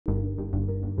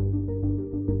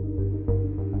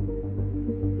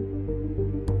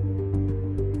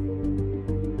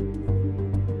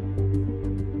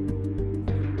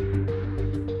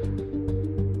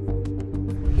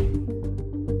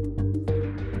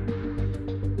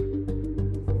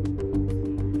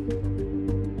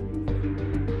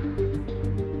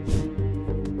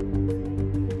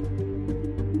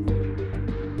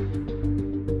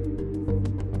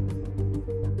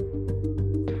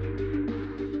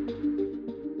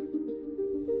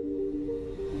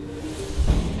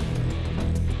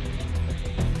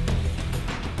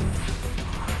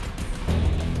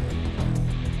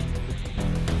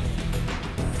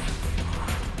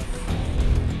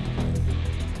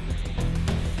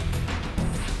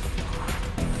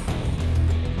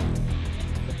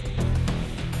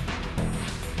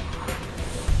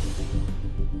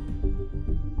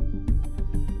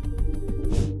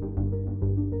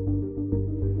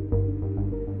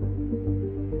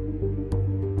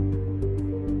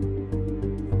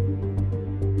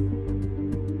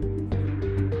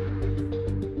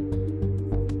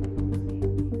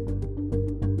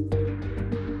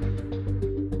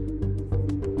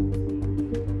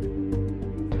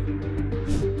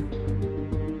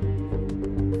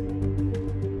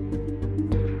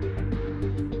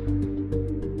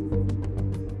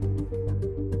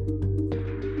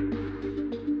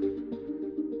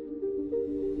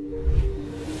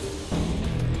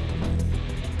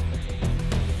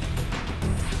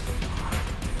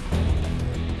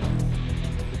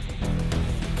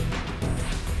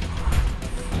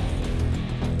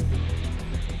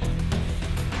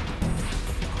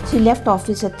left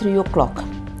office at 3 o'clock.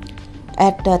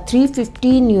 At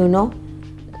 3:15,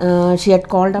 she had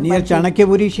called up. Near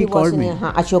Chanakyapuri, she called me.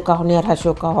 Near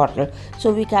Ashoka Hotel.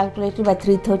 So we calculated by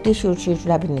 3:30 she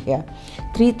should have been here.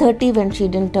 3:30 when she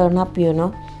didn't turn up,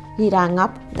 he rang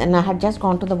up, and I had just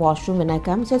gone to the washroom. When I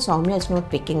come, he said, Soumya is not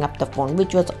picking up the phone,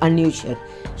 which was unusual.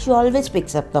 She always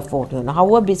picks up the phone,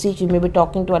 However busy she may be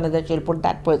talking to another, she'll put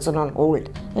that person on hold.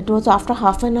 It was after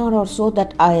half an hour or so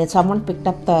that someone picked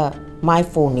up my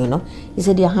phone, He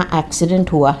said, yahan accident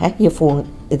hua hai, ye phone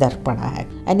idhar pada hai.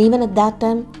 And even at that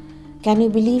time, can you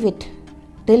believe it?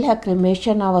 Till her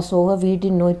cremation hour was over, we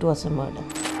didn't know it was a murder.